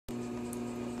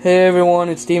Hey everyone,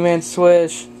 it's D-Man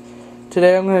Swish.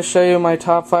 Today I'm going to show you my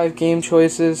top 5 game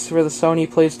choices for the Sony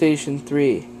Playstation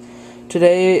 3.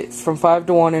 Today, from 5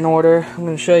 to 1 in order, I'm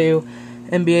going to show you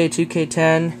NBA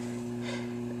 2K10,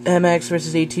 MX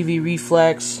vs ATV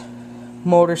Reflex,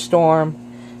 Motorstorm,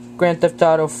 Grand Theft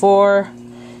Auto 4,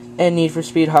 and Need for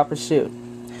Speed Hot Pursuit.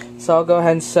 So I'll go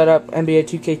ahead and set up NBA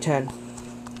 2K10.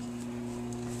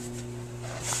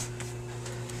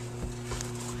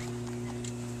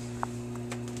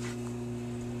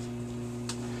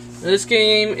 This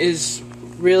game is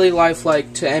really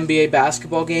lifelike to NBA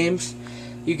basketball games.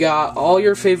 You got all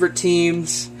your favorite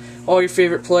teams, all your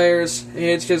favorite players, and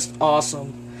it's just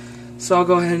awesome. So I'll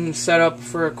go ahead and set up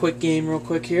for a quick game real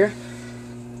quick here.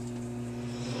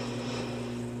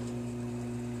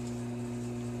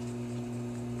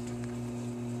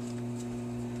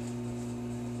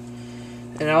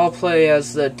 And I'll play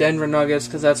as the Denver Nuggets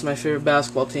because that's my favorite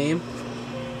basketball team.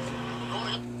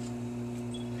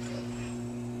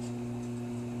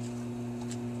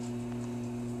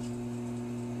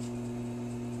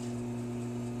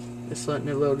 Just letting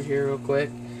it load here real quick.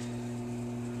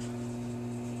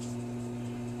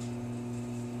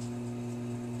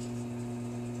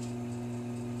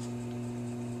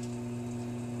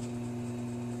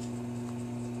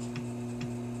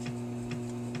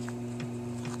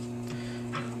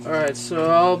 Alright,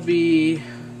 so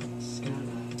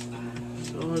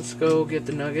let's go get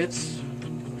the Nuggets.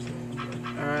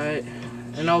 Alright,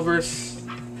 and I'll verse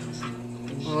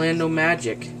Orlando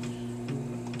Magic.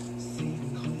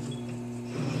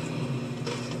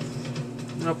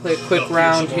 And I'll play a quick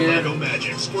round here. Orlando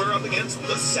Magic square up against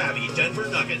the savvy Denver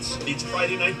Nuggets. It's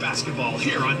Friday night basketball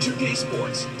here on 2K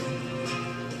Sports.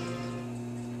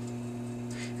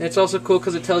 And it's also cool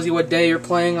because it tells you what day you're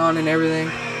playing on and everything.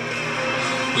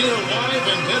 Here live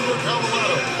in Denver,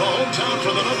 Colorado, the hometown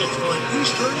for the Nuggets for an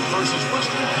Eastern versus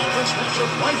Western Conference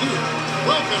matchup right here.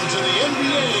 Welcome to the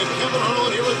NBA. Kevin Harlan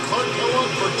here with Clark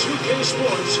Kellogg for 2K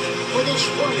Sports for this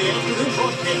Friday afternoon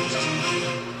broadcast.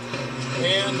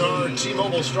 And our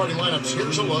T-Mobile starting lineups.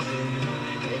 Here's a look.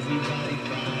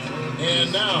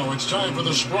 And now it's time for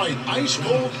the Sprite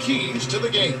ice-cold keys to the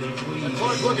game. And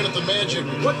Clark, looking at the Magic,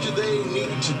 what do they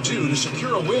need to do to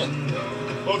secure a win?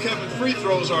 Well, Kevin, free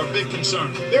throws are a big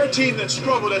concern. They're a team that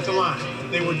struggled at the line.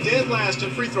 They were dead last in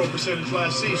free throw percentage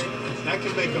last season. That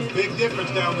can make a big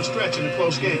difference down the stretch in a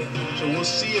close game. So we'll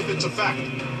see if it's a factor.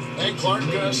 Hey, Clark,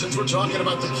 since we're talking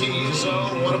about the keys,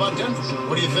 what about Denver?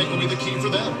 What do you think will be the key for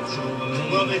them?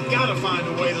 Well, they've got to find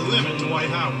a way to limit Dwight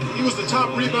Howard. He was the top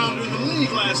rebounder in the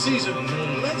league last season.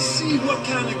 Let's see what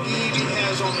kind of game he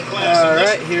has on the glass. All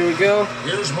right, here we go.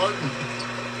 Here's Martin.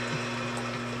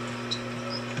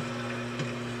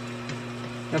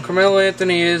 Now, Carmelo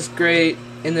Anthony is great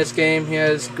in this game. He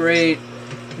has great,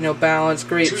 balance,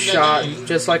 great shot,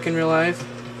 just like in real life.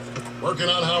 Working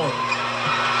on Howard.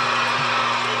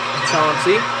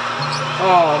 Chauncey.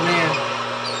 Oh, man.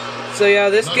 So, yeah,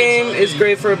 this game is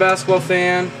great for a basketball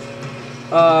fan.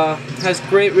 Has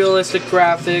great realistic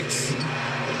graphics.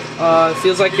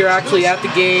 Feels like you're actually at the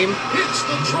game. Hits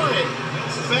the tray.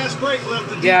 Fast break left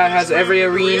the Yeah, it has every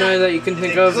arena that you can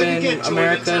think of in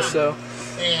America, so...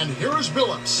 And here is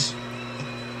Billups.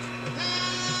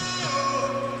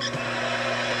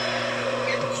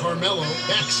 Carmelo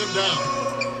backs him down.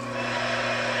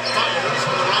 Fires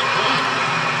from the right block.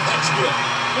 That's good.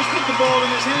 Let's put the ball in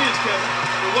his hands, Kevin.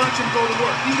 We'll watch him go to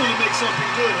work. He's going to make something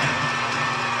good happen.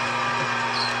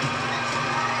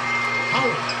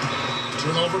 Howard.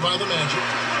 Turnover by the Magic.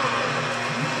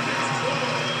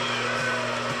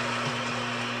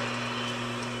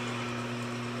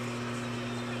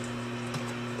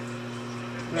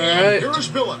 Alright. Here is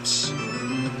Billups.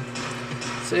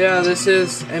 So yeah, this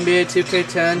is NBA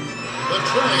 2K10. The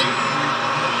tray.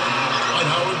 Dwight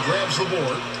Howard grabs the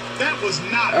board. That was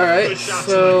not a good shot.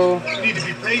 So you need to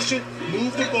be patient,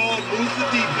 move the ball, move the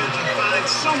defense, and find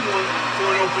someone for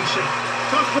an open shot.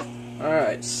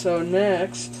 Alright, so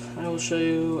next I will show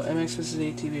you MX vs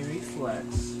ATV Reflex.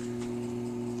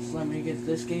 So let me get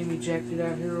this game ejected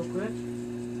out here real quick.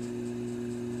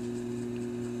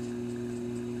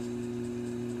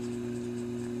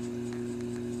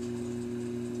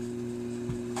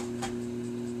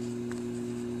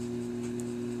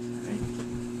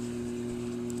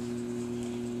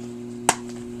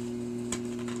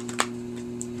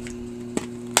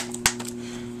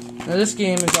 Now this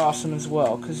game is awesome as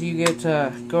well because you get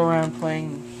to go around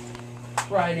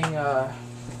riding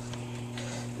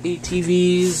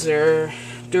ATVs or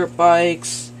dirt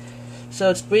bikes. So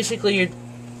it's basically your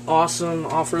awesome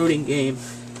off-roading game.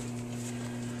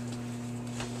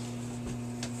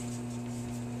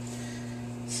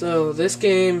 So this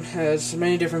game has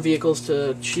many different vehicles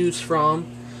to choose from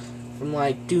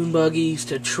like dune buggies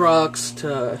to trucks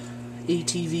to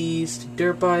ATVs to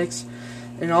dirt bikes,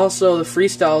 and also the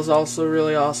freestyle is also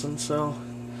really awesome. So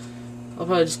I'll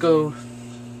probably just go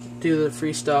do the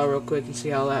freestyle real quick and see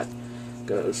how that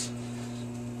goes.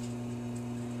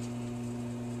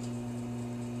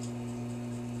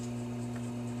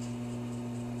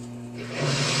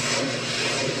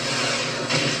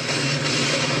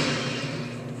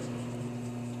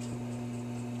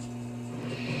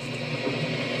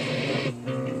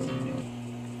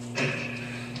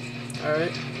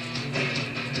 Alright,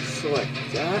 select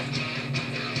that.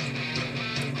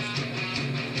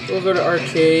 We'll go to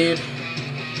arcade,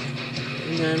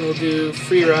 and then we'll do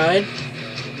free ride.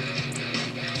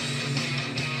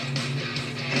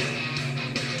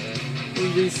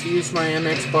 We'll just use my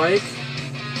MX bike.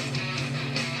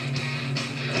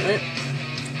 Alright,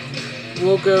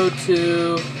 we'll go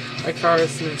to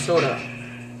Icarus, Minnesota.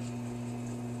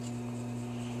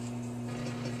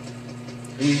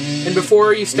 And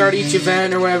before you start each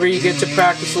event or whatever, you get to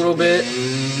practice a little bit.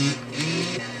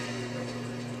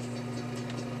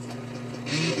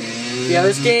 Yeah,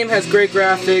 this game has great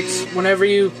graphics. Whenever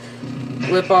you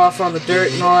lip off on the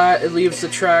dirt and all that, it leaves the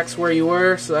tracks where you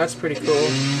were, so that's pretty cool.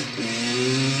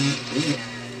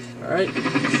 Alright,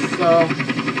 so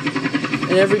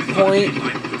at every point,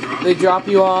 they drop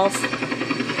you off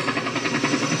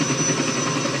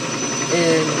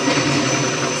in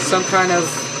some kind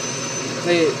of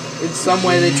in some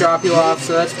way they drop you off,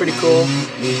 so that's pretty cool.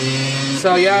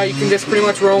 So yeah, you can just pretty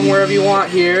much roam wherever you want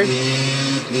here.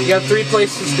 You got 3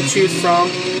 places to choose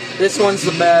from. This one's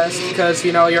the best because,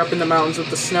 you know, you're up in the mountains with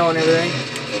the snow and everything.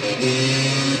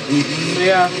 So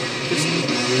yeah, just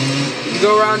you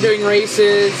go around doing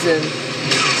races, and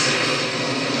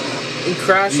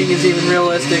crashing is even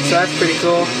realistic, so that's pretty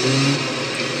cool.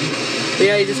 But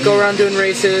yeah, you just go around doing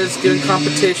races, doing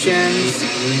competitions,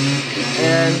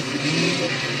 and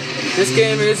this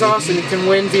game is awesome. You can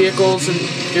win vehicles and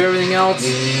do everything else.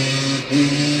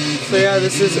 So yeah,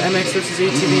 this is MX vs.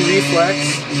 ATV Reflex.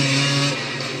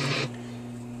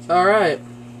 Alright.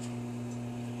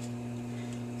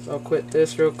 So I'll quit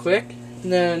this real quick.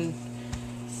 And then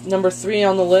number 3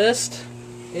 on the list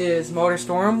is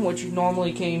Motorstorm, which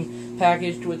normally came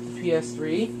packaged with the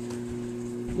PS3.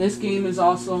 This game is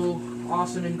also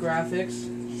awesome in graphics.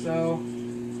 So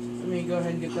let me go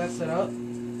ahead and get that set up.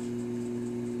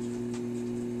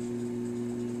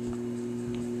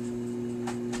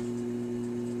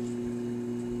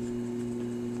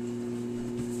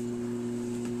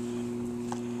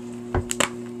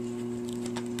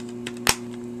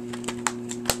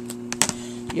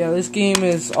 Yeah, this game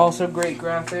is also great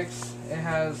graphics. It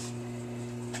has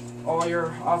all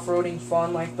your off-roading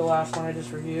fun like the last one I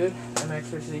just reviewed, MX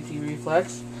vs. ATV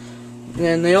Reflex.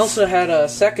 And they also had a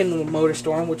second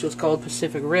Motorstorm, which was called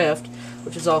Pacific Rift,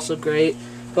 which is also great,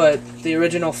 but the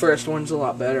original first one's a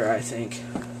lot better, I think.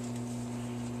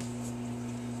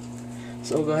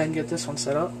 So we'll go ahead and get this one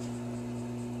set up.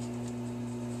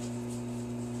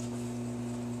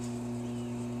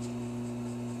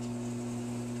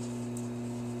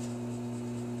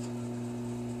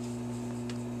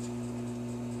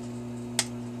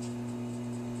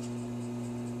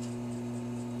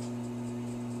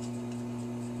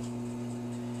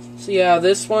 So yeah,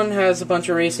 this one has a bunch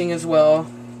of racing as well,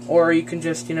 or you can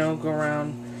just, you know, go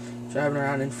around driving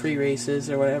around in free races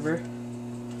or whatever.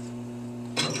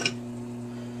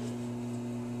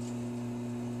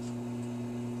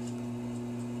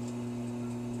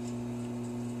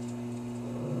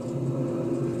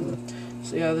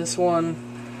 So yeah, this one,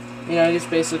 you know, I just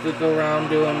basically go around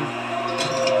doing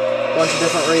a bunch of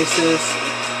different races,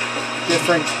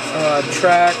 different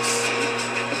tracks.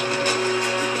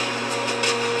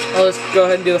 I'll just go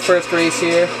ahead and do the first race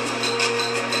here.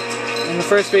 In the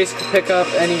first race, you can pick up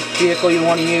any vehicle you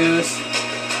want to use.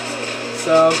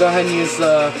 So I'll go ahead and use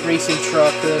the racing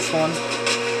truck for this one.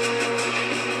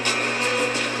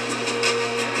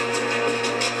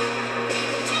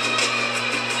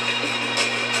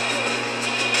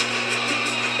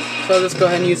 So I'll just go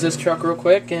ahead and use this truck real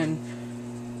quick, and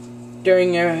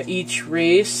during each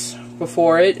race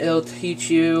before it, it'll teach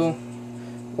you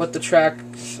what the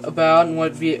track's about and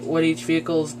what each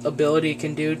vehicle's ability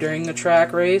can do during the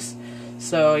track race.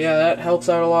 So yeah, that helps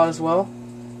out a lot as well.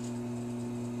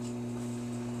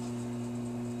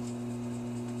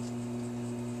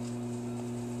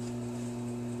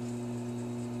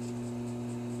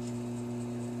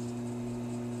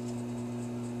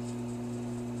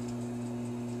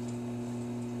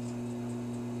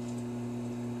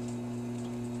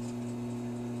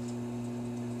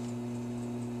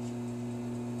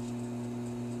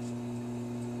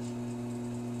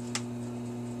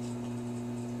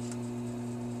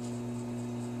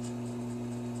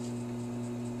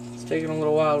 taking a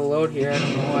little while to load here. I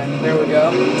don't know why. There we go.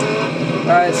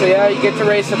 Alright, so yeah, you get to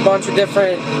race a bunch of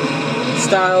different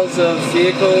styles of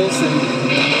vehicles, and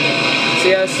so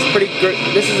yeah, this is pretty great.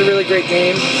 This is a really great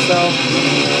game, so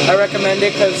I recommend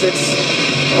it because it's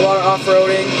a lot of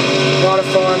off-roading, a lot of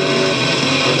fun.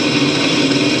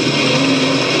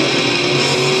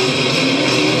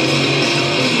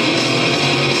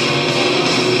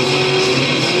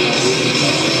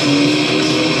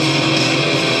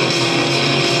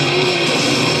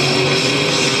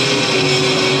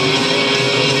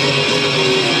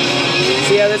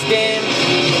 So yeah, this game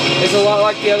is a lot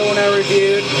like the other one I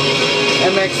reviewed,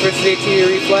 MX vs. ATV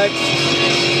Reflex.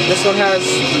 This one has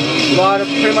a lot of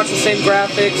pretty much the same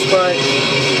graphics, but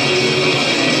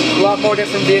a lot more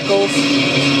different vehicles.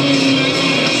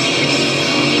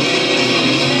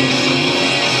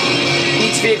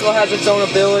 Each vehicle has its own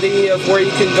ability of where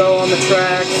you can go on the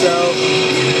track, so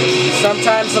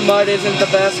sometimes the mud isn't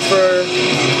the best for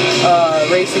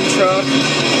a racing truck.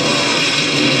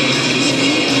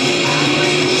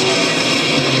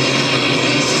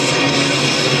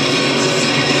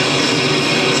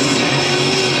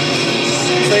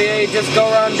 So yeah, you just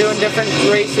go around doing different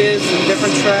races and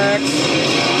different tracks.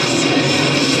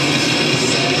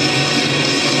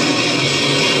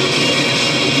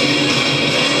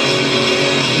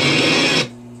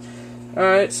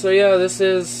 Alright, so yeah, this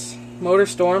is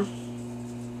Motorstorm.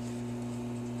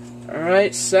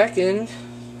 Alright, second,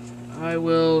 I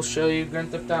will show you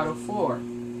Grand Theft Auto 4.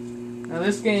 Now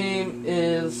this game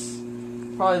is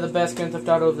probably the best Grand Theft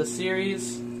Auto of the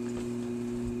series.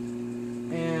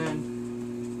 And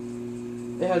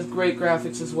it has great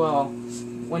graphics as well.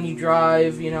 When you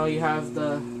drive, you know, you have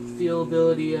the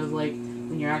feelability of like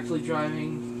when you're actually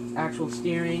driving, actual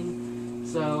steering.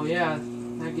 So yeah,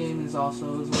 that game is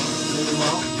also as well really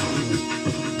well.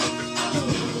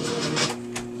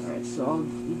 Alright, so I'll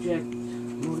eject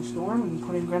Motorstorm and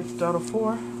put in Grand Theft Auto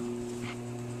 4.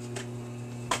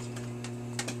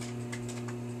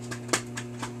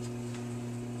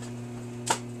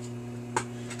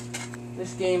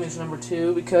 This game is number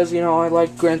 2 because, you know, I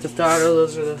like Grand Theft Auto.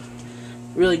 Those are the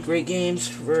really great games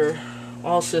for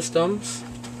all systems.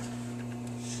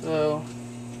 So,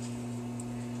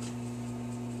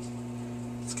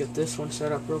 let's get this one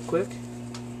set up real quick.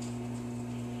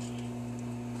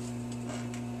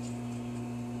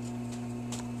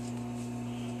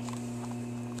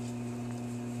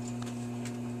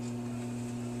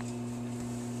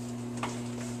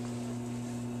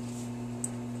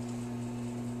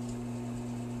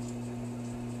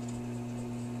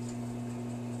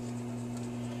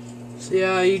 So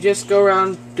yeah, you just go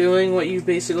around doing what you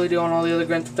basically do on all the other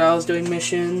Grand Theft Autos, doing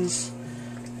missions.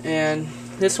 And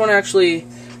this one actually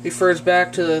refers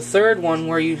back to the third one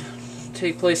where you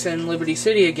take place in Liberty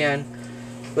City again.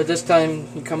 But this time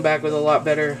you come back with a lot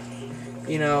better,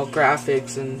 you know,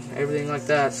 graphics and everything like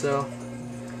that, so.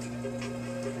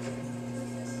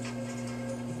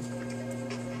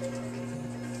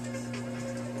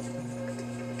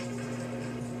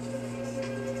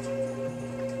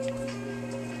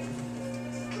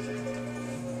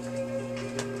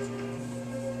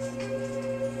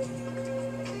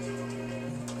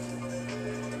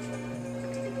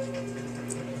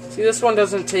 See, this one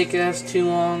doesn't take us too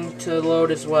long to load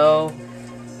as well.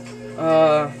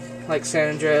 Like San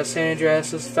Andreas. San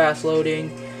Andreas is fast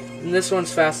loading. And this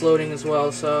one's fast loading as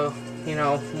well, so, you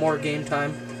know, more game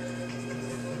time.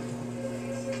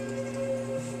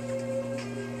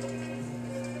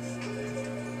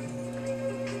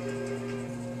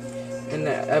 And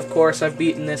of course, I've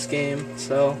beaten this game,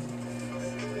 so.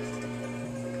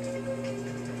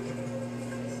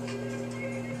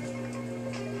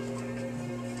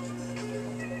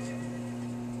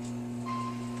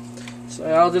 So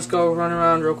I'll just go run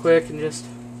around real quick and just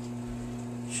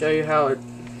show you how it,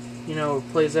 you know,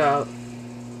 plays out.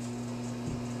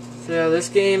 So yeah, this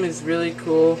game is really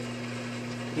cool.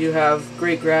 You have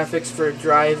great graphics for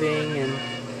driving and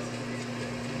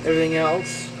everything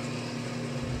else.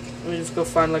 Let me just go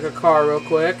find like a car real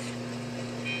quick.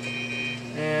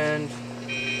 And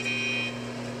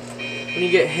when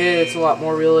you get hit, it's a lot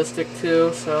more realistic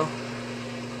too, so.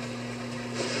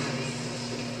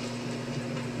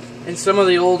 And some of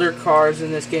the older cars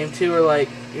in this game too are like,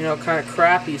 you know, kind of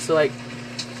crappy. So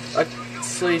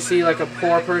so you see like a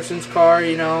poor person's car,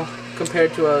 you know,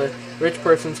 compared to a rich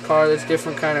person's car. There's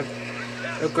different kind of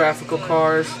graphical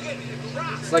cars.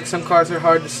 It's like some cars are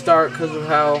hard to start because of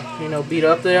how, you know, beat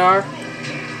up they are.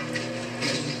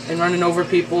 And running over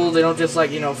people, they don't just like,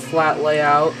 you know, flat lay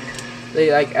out.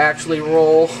 They like actually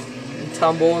roll and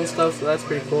tumble and stuff. So that's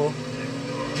pretty cool.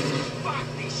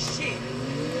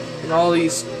 And all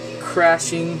these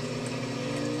crashing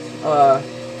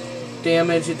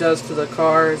damage it does to the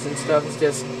cars and stuff is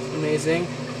just amazing.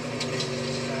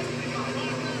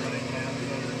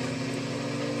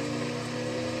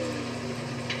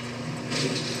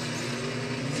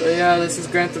 So yeah, this is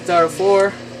Grand Theft Auto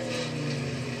 4.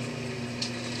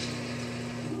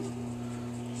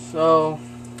 So,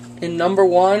 in number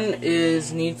 1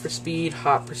 is Need for Speed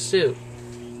Hot Pursuit.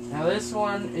 Now this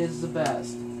one is the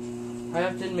best. I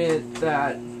have to admit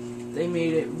that they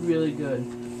made it really good.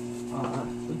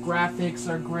 The graphics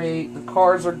are great, the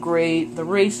cars are great, the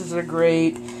races are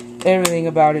great, everything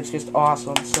about it's just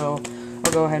awesome. So,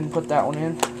 I'll go ahead and put that one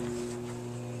in.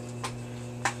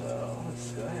 So,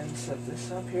 let's go ahead and set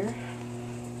this up here.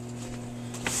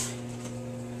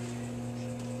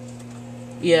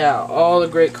 Yeah, all the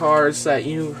great cars that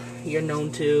you're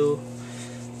known to,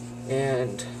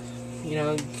 and you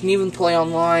know, you can even play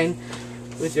online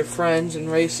with your friends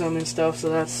and race them and stuff. So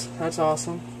that's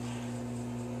awesome.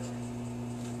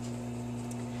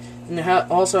 And it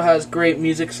also has great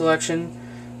music selection,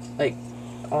 like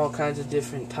all kinds of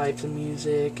different types of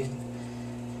music.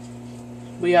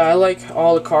 But yeah, I like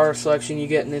all the car selection you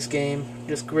get in this game.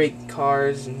 Just great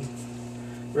cars and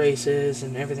races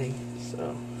and everything.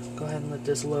 So go ahead and let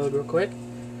this load real quick.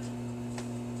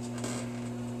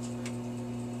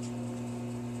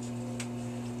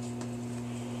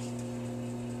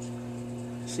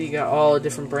 So you got all the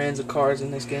different brands of cars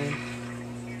in this game.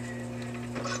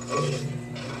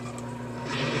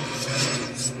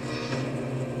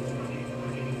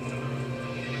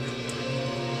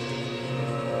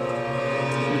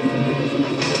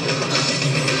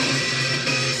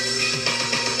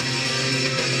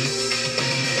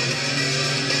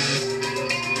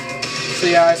 So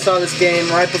yeah, I saw this game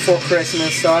right before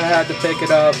Christmas, so I had to pick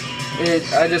it up.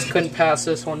 I just couldn't pass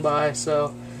this one by,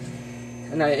 so...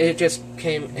 And it just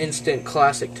came instant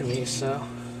classic to me, so...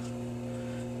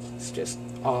 It's just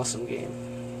awesome game.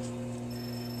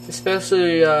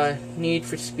 Especially Need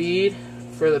for Speed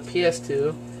for the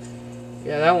PS2.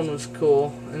 Yeah, that one was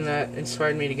cool, and that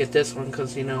inspired me to get this one,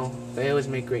 because, you know, they always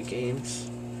make great games.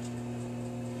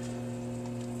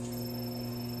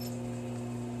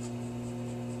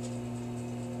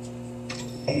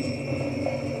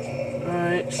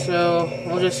 Alright, so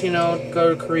we'll just, you know,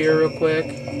 go to Korea real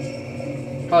quick.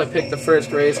 Probably pick the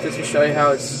first race just to show you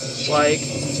how it's like.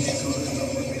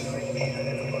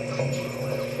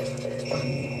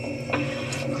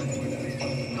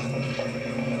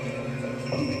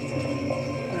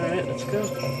 Alright, let's go.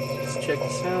 Let's check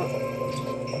this out.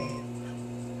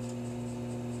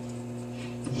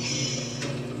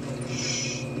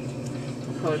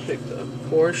 I'll probably pick the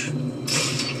Porsche.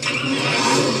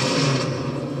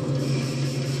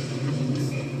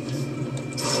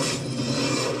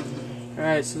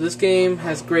 Alright, so this game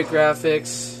has great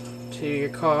graphics to your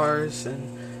cars and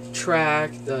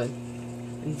track, the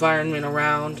environment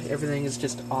around, everything is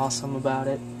just awesome about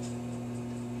it.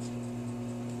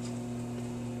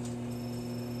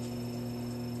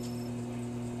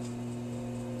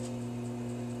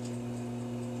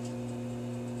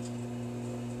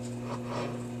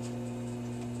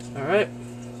 Alright,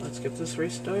 let's get this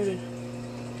race started.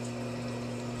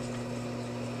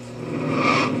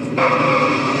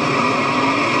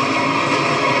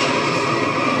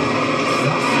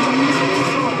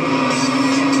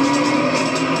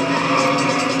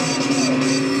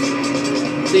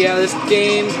 So yeah, this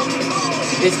game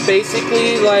is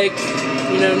basically like,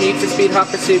 you know, Need for Speed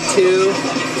Hot Pursuit 2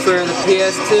 for the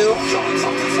PS2,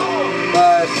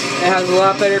 but it has a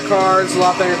lot better cars, a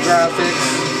lot better graphics,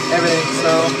 everything.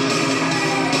 So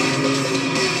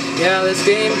yeah, this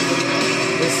game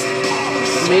is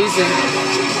amazing.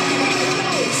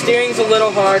 Steering's a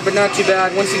little hard, but not too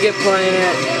bad. Once you get playing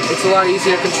it, it's a lot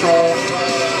easier to control.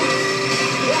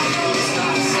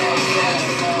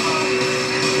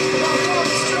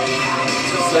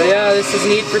 So yeah, this is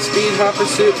Need for Speed Hot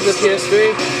Pursuit for the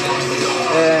PS3.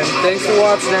 And thanks for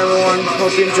watching, everyone.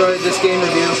 Hope you enjoyed this game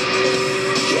review.